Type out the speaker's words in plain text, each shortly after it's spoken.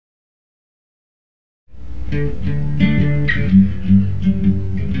Yeah,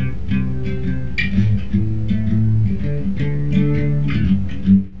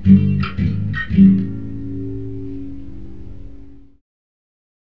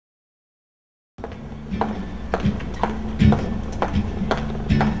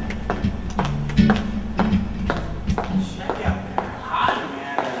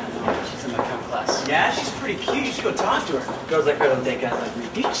 she's pretty cute. You should go talk to her. Girls like her don't date guys like me.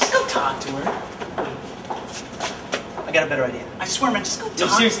 You just go talk to her. I got a better idea. I swear, man, just go talk. No,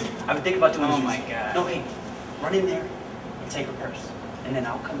 seriously. I've been thinking about doing this. Oh my God. No, hey, run in there and take her purse. And then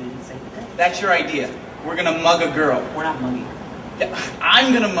I'll come in and save the day. That's your idea. We're gonna mug a girl. We're not mugging her. Yeah,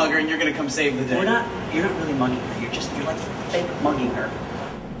 I'm gonna mug her and you're gonna come save the day. You're not really mugging her. You're like fake mugging her.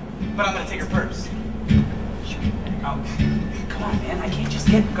 But I'm gonna take her purse. Sure. Oh. Come on, man. I can't just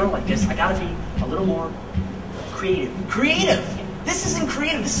get a girl like this. I gotta be a little more creative. Creative? This isn't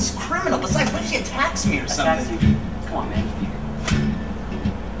creative. This is criminal. Besides, what if she attacks me or something? Attacks you? Come on, man.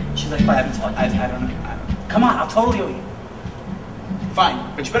 She's like, I haven't taught you. I don't know. Come on, I'll totally owe you.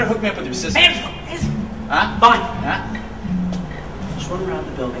 Fine, but you better hook me up with your sister. Huh? Fine. Huh? Just run around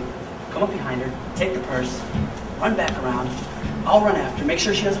the building, come up behind her, take the purse, run back around. I'll run after, make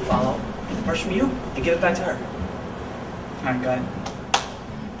sure she doesn't follow, get the purse from you, and give it back to her. All right, got it.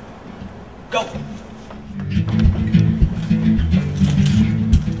 Go.